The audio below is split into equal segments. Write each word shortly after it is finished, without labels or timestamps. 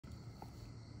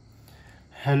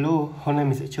Hello, hôm nay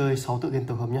mình sẽ chơi 6 tựa game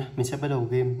tổ hợp nhé. Mình sẽ bắt đầu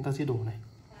game tác giết đồ này.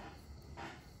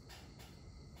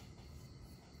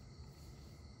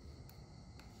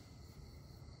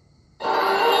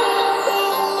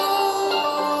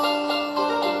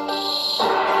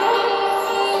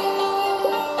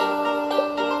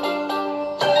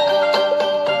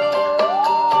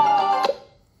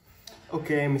 Ok,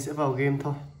 mình sẽ vào game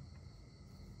thôi.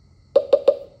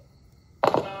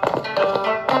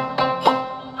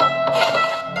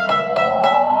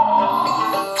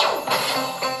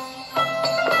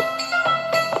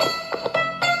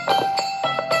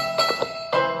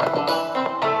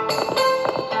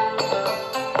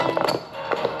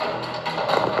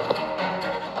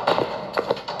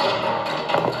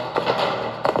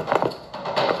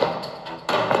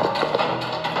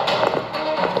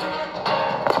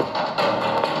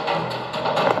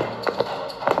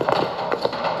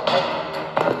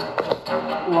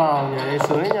 Wow, nhảy đây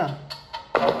sướng đấy nhỉ.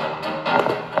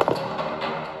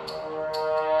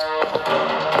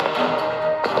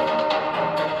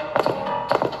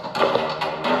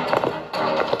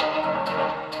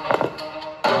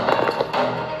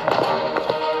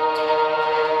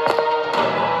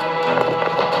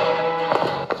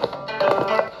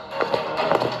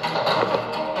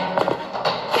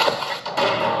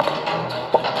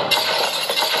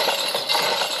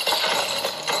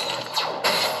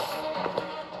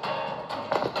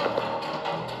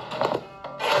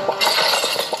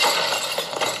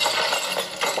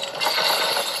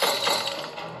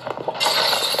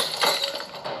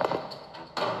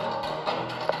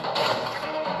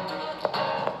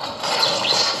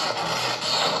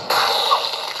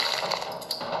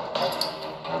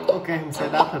 Ok, mình sẽ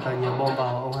đáp thật là nhiều bom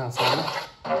vào ông hàng xóm này.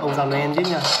 Ông già Noel chứ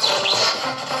nhỉ.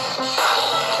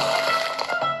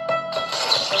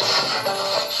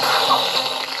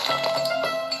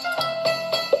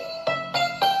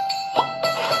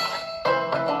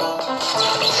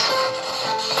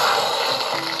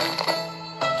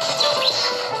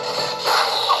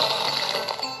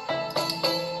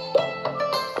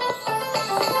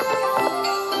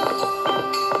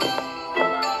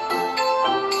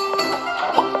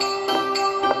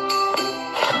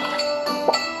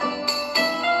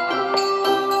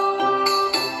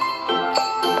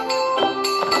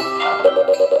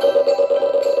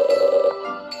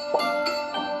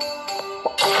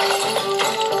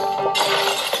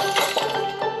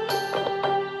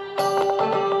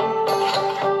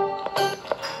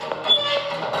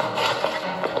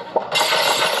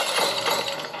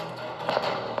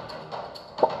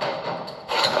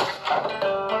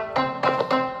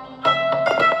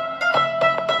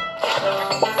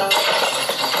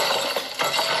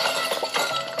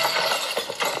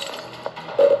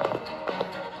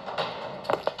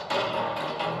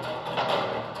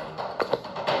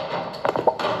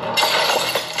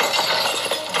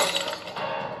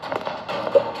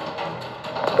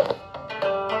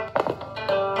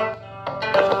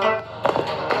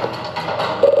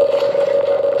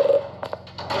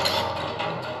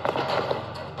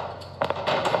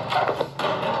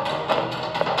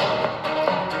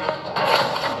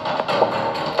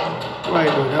 Vậy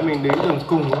đổi ra mình đến đường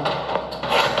cùng thôi.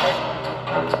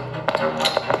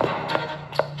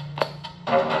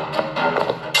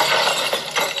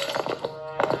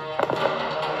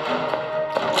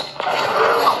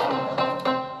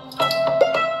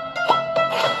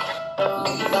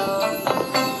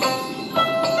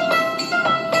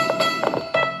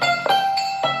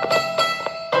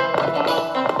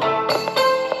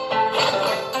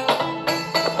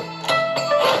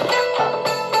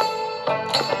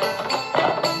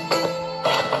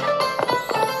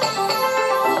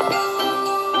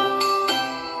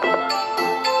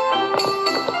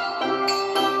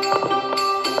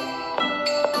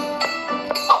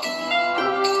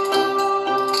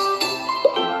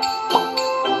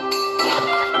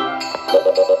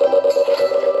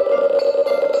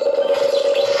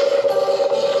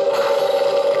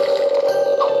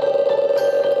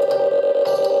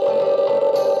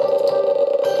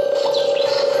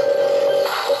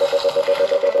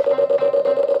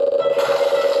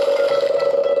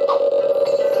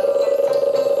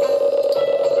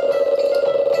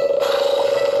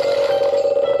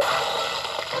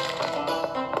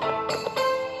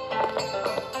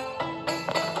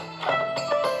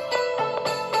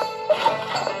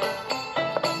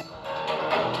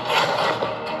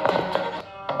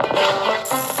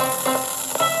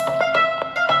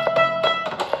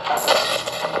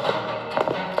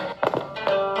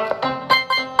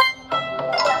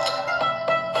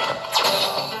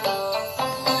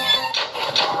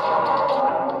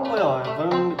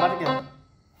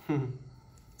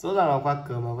 Rõ ràng là qua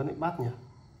cửa mà vẫn bị bắt nhỉ.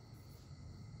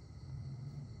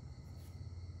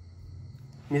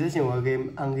 Mình sẽ chuyển vào game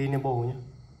Unreadable nhé.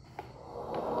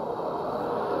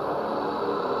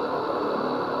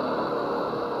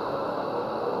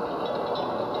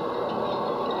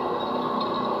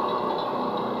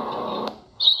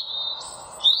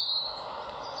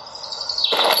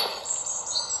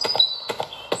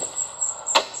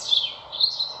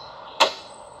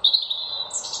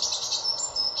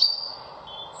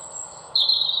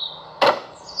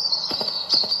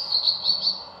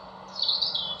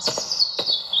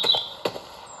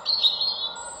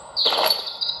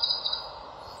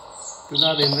 Chúng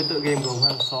ta đến với tựa game của ông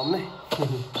hàng xóm này.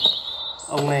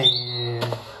 Ông này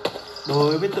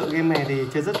đối với tựa game này thì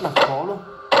chơi rất là khó luôn.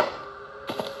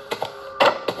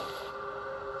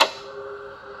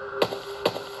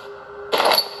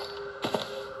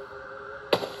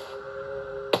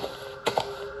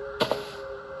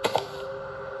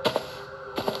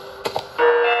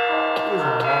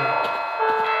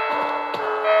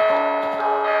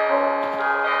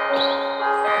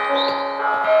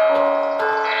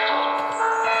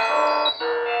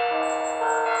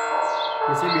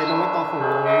 Mình sẽ biến nó mắt to khổng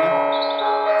lồ lên nhé.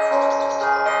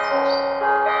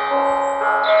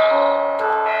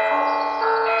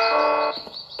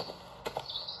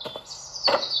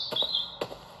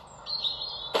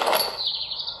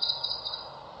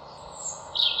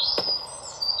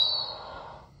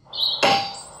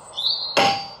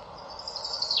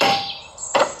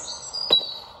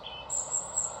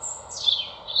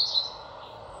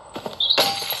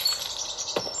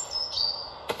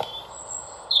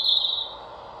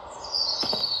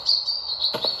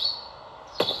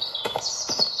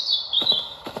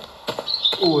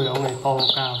 Ui, ông này to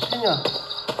cao thế nhờ.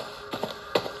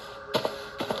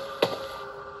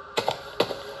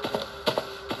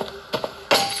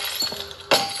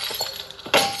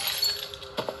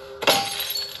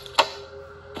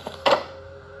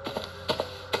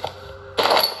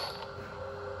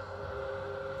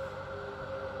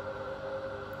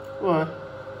 Ui.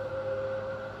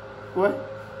 Ui.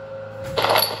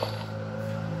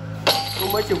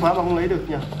 Không mấy chìa khóa mà không lấy được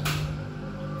nhỉ.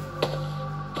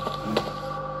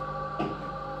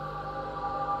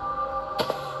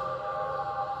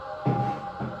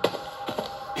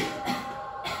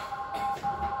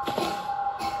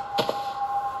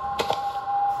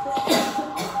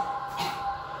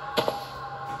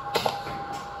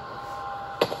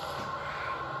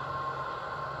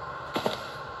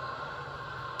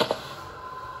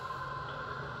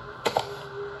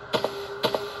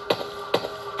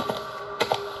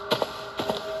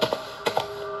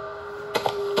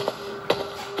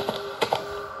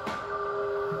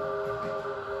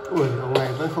 Ui, ông này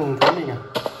vẫn không thấy mình à?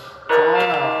 Rõ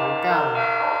là phóng cao.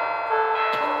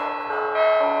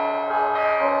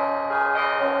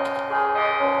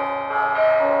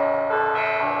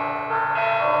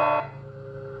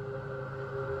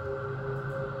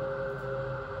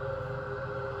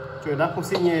 Trời đất không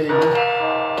xinh nhê gì luôn.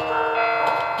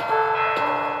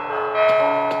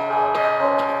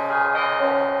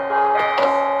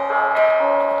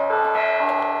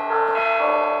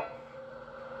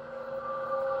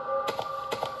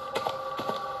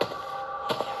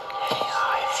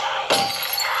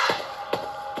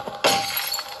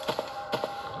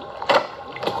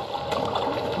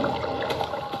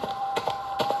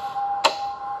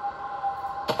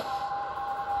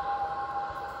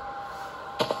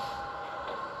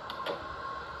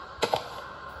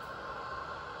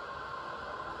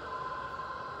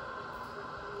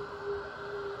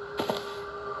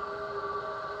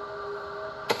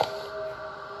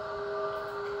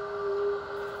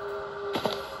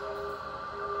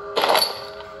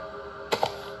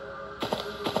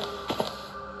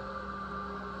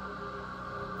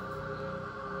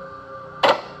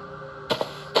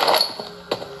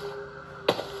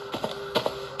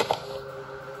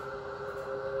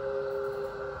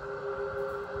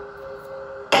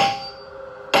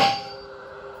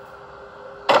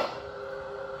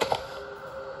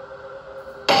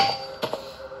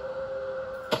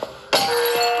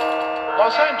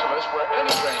 Los Angeles, where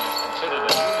any rain is considered a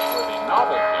newsworthy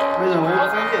novelty. Bây giờ mới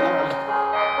phát hiện ra.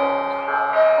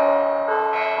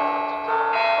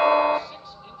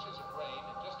 6 inches of rain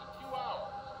in just a few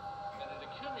hours, and it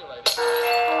accumulated.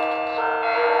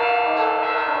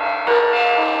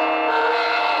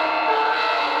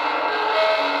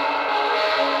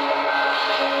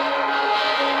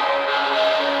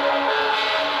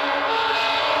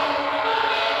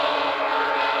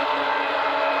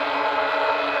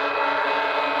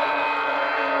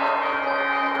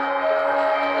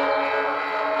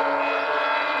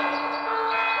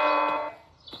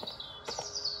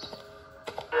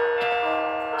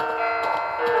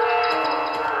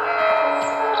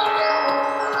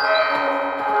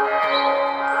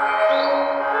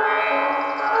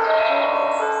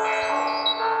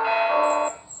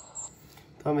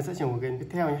 Và mình sẽ chuyển qua game tiếp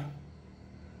theo nhé.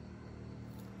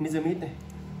 Mr. Meat này.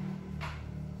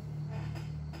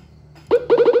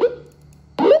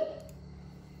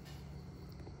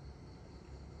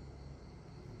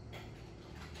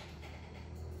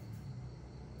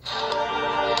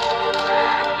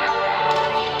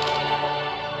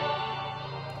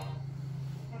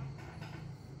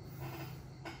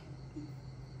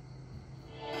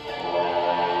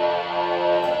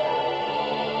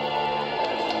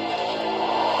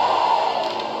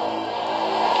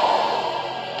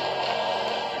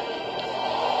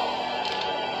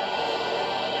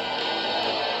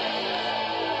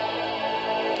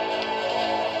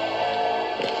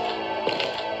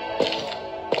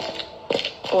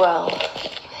 Well,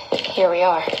 here we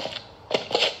are.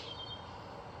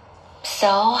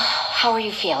 So, how are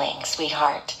you feeling,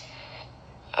 sweetheart?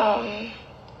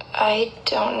 I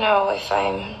don't know if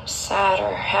I'm sad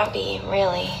or happy,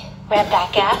 really.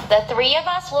 Rebecca, the three of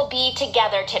us will be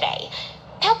together today.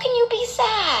 How can you be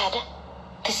sad?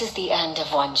 This is the end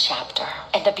of one chapter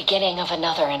and the beginning of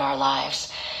another in our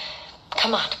lives.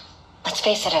 Come on, let's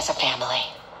face it as a family.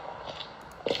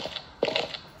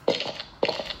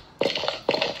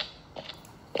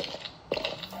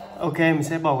 Ok, mình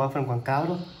sẽ bỏ qua phần quảng cáo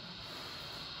thôi.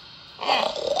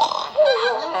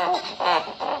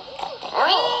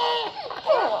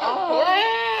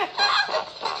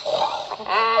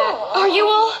 Are you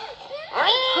all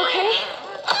okay?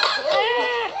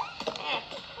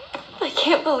 I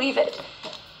can't believe it.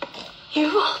 You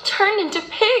all turned into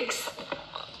pigs.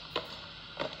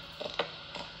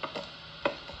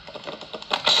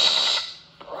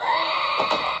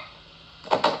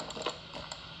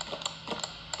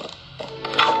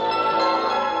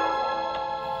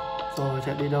 Rồi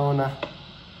chạy đi đâu nào?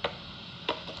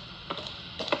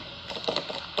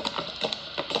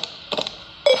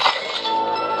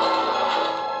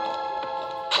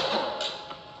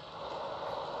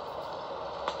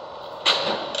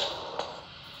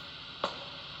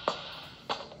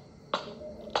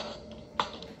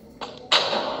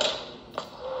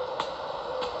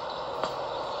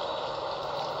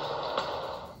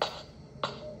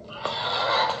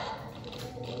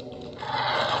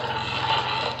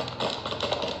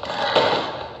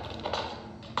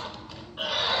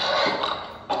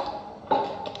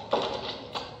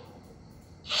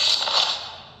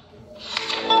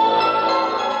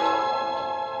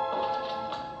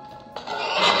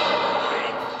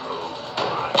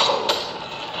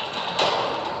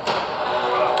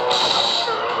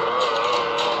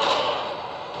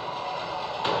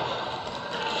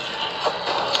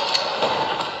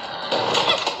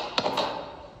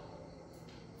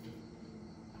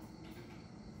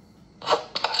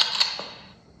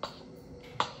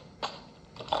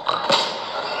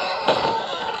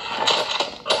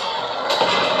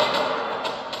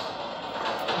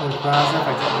 Qua sẽ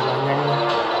phải chạy rất là nhanh luôn.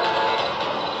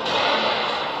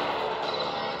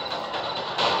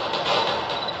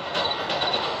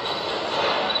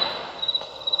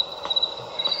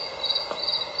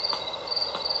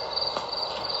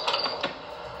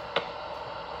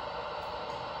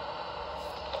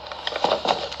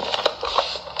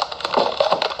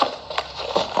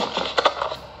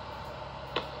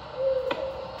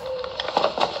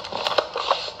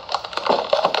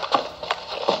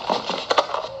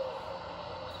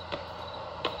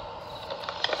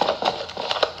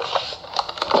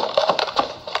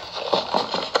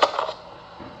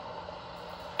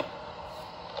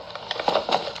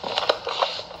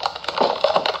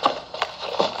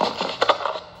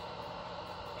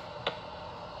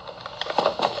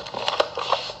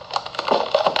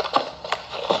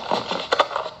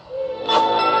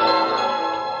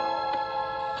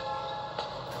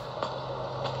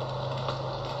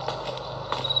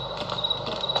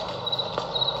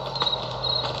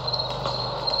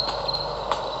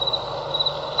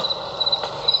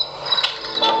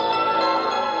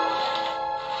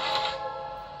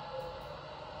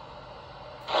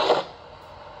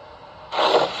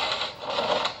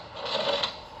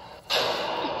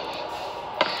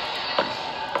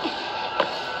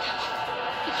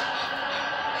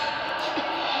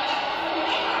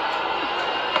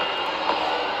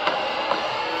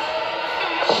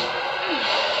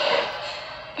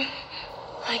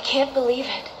 I can't believe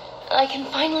it. I can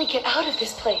finally get out of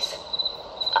this place.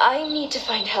 I need to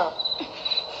find help.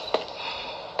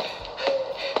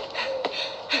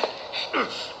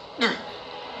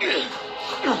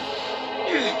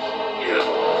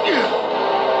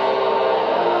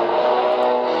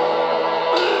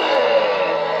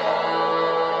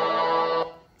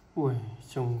 Ui,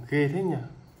 trông ghê thế nhỉ.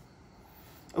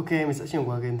 Ok, mình sẽ chuyển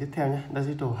qua game tiếp theo nhé,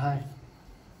 Riddle 2.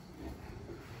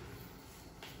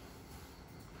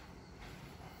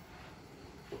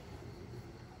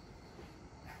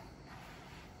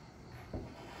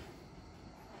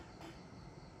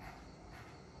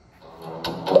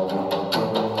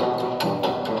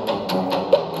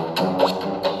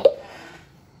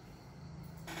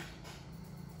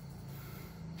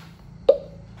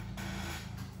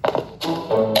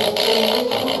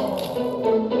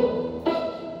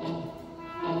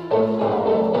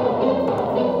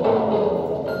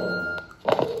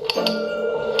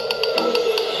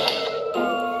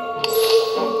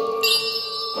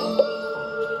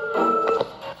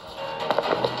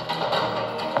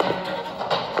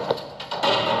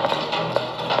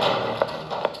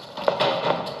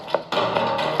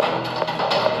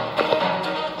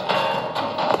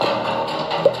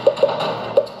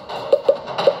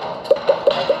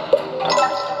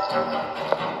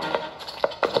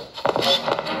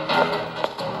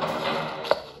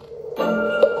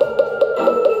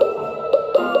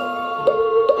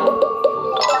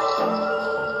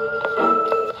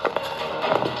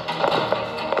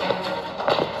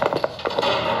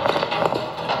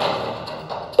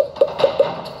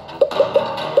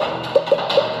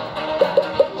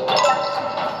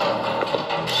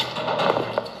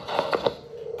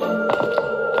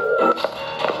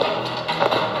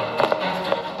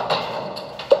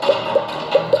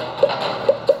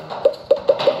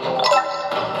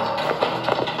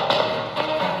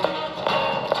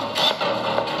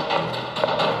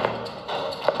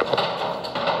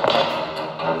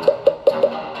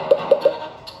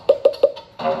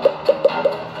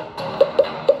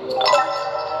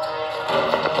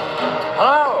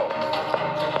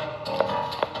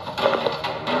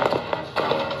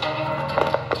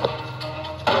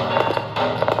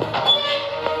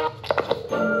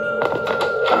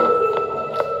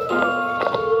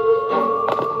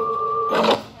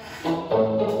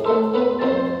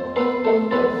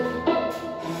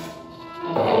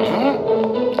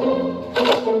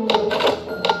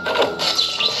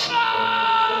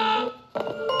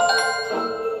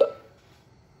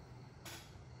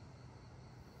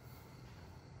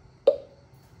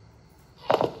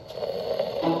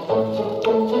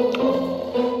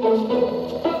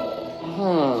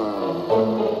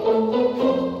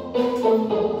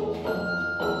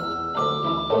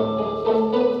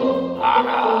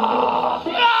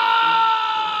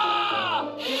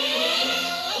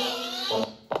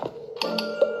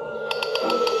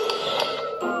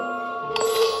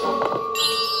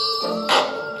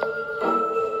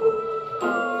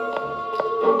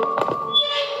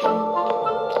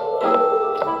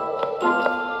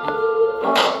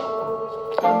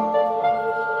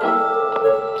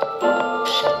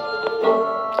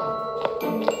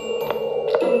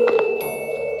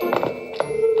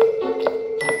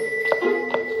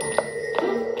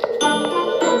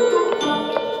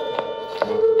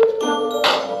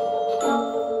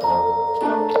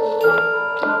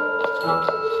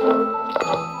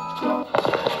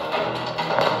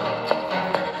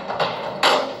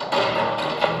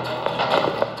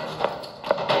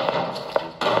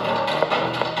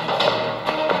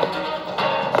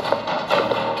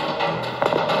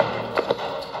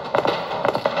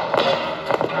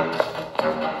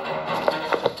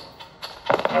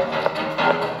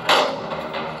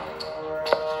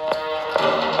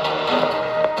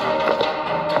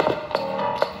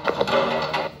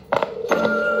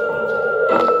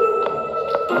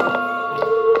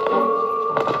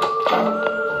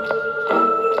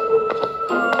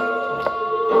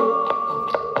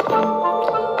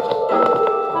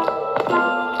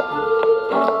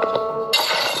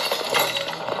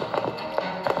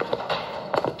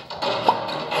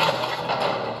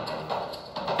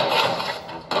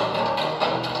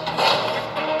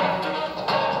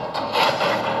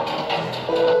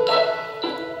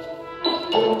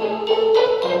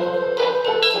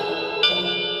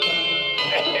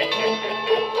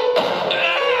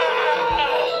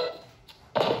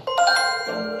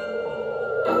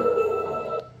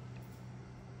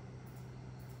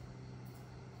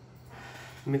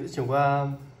 mình sẽ chuyển qua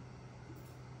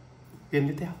game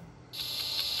tiếp theo.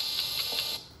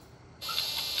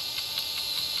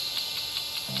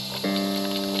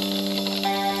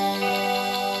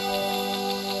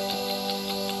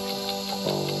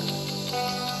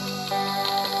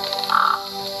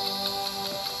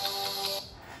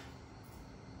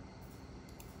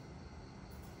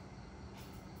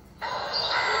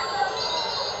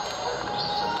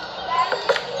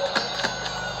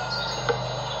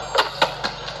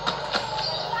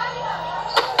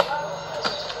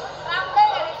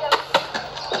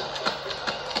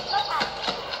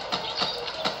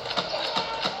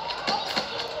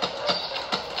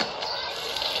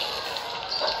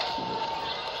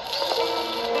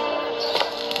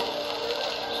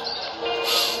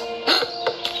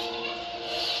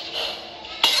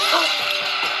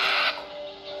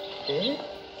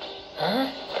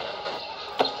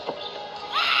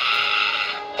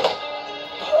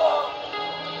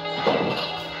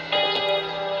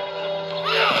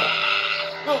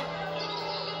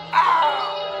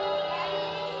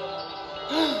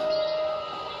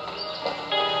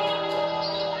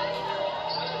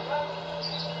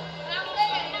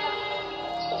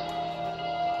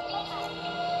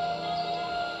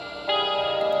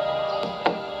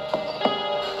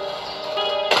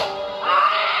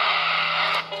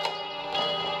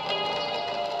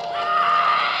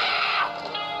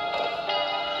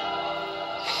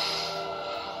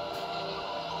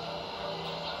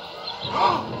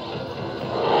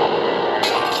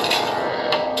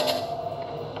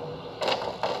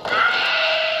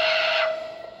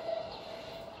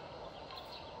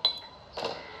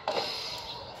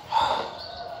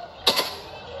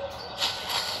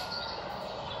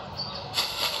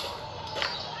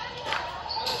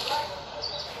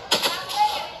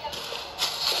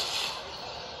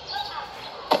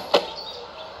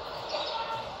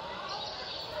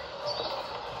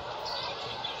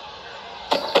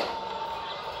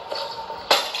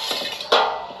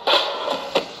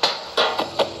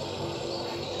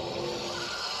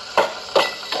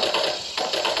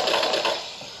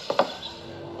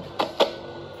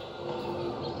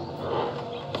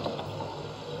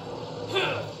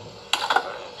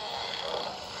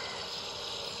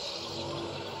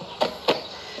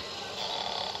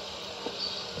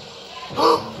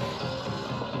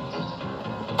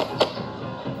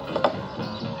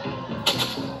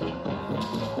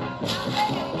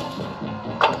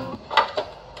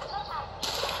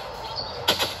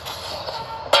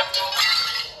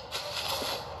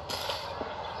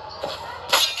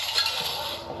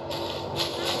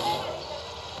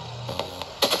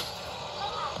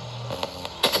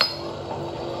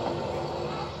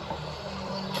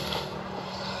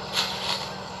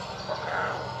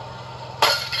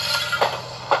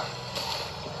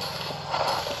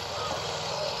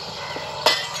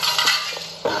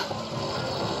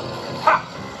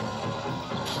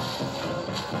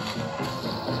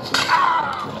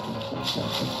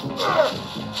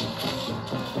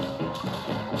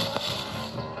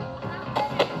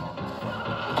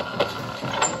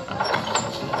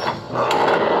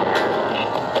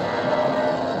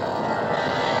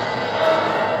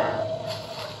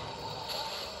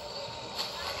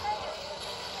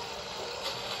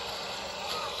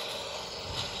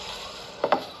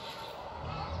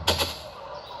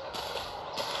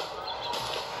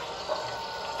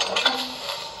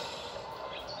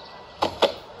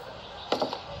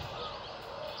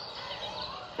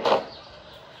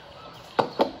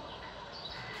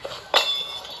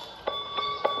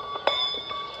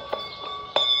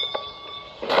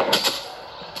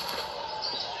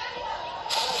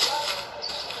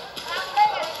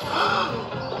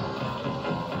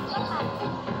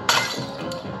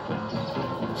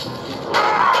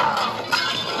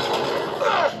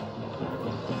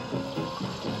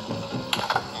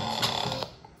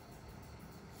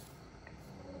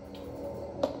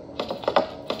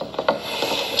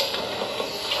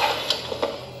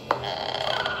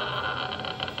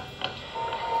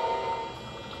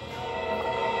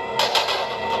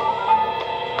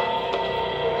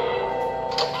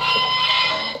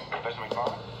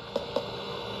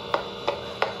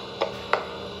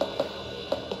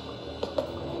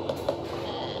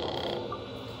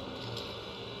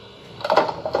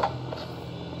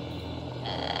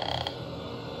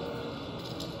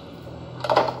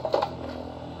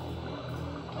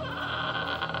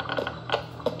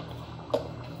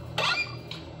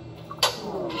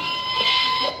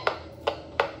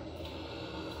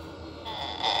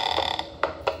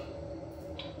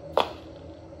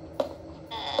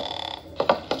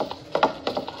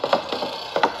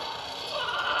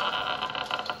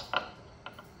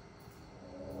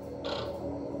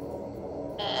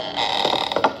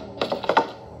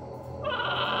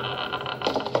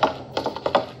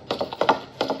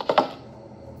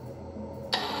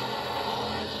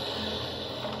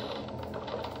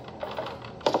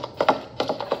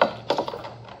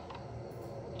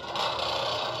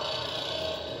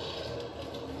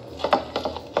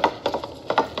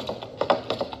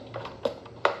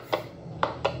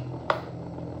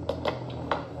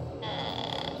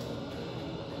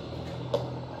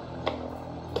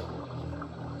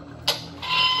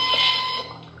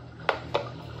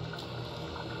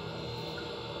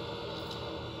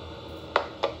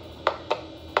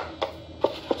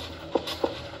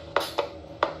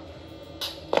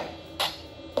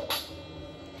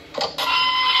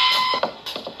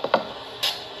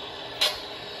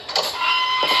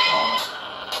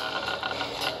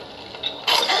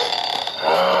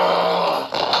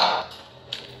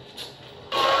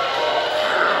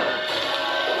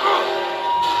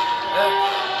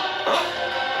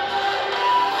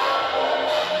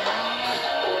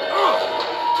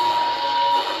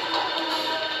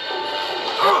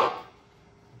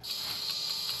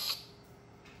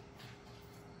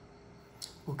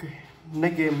 Ok,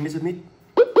 next game Mr. Meat.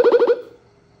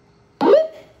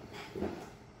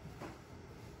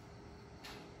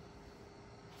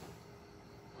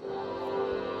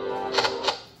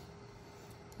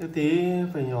 Tí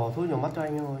phải nhỏ thuốc nhỏ mắt cho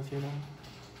anh rồi chứ đâu.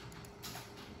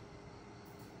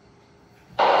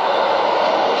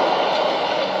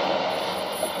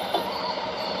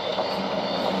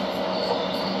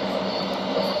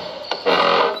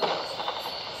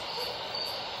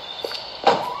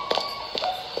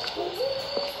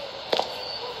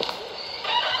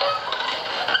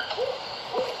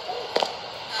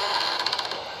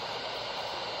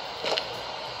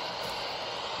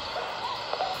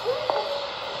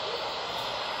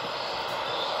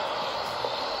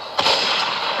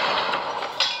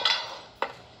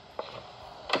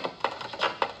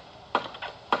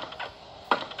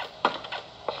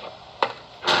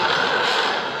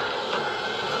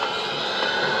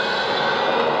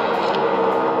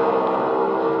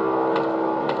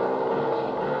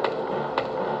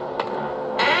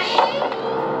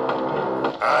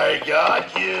 I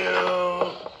got you.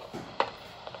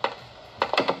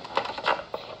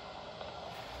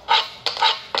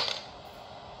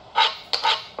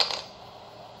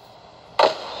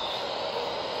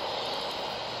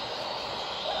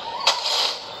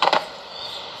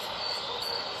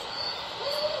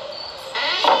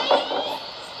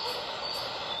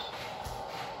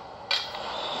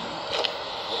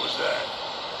 What was that?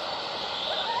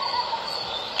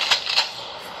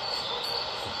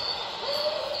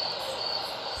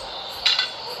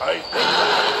 I think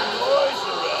there's noise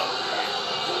around here.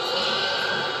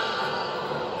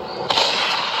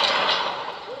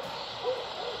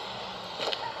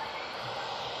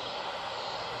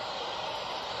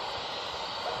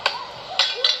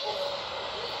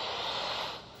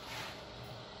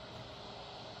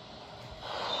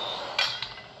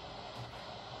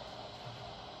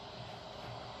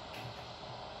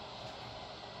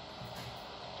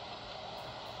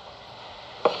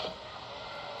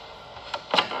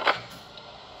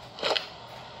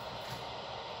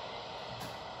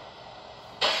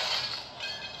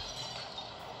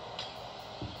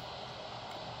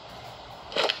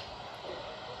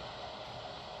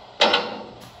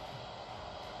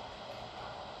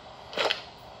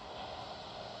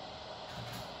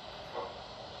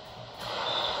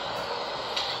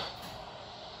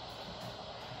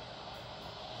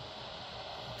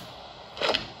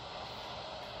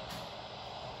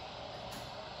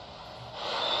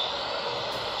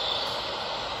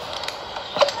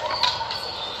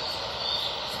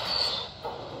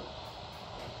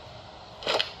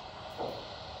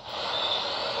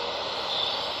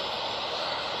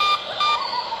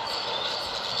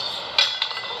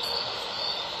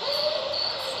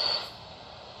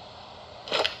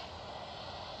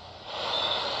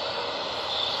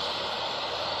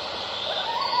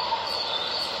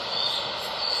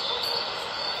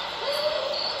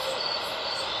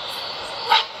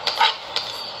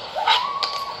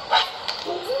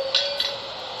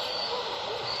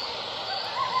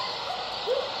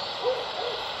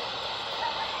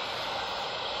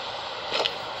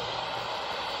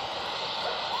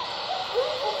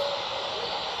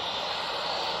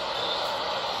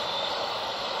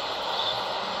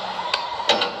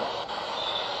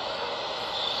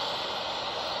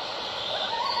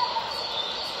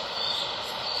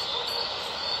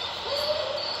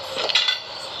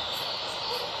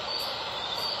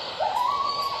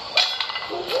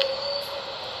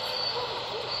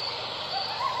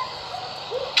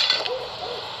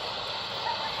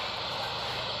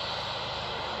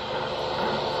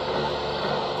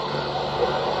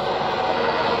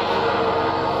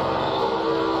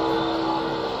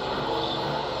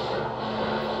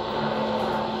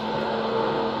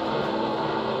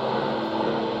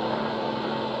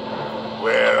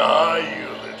 Where are you,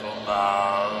 little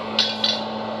mouse?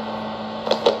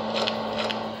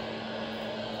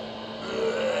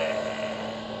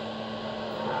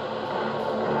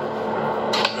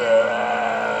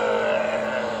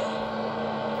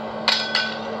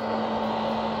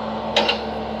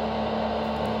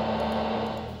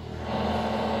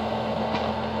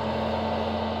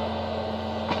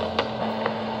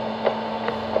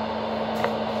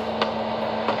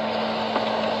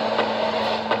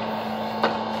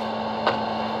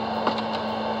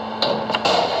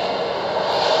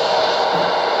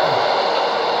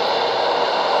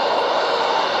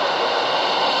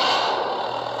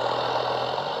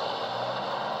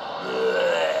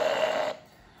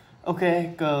 Ok,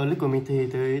 clip của mình thì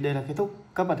tới đây là kết thúc.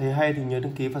 Các bạn thấy hay thì nhớ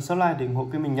đăng ký và subscribe để ủng hộ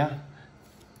kênh mình nhá.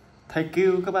 Thank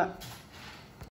you các bạn.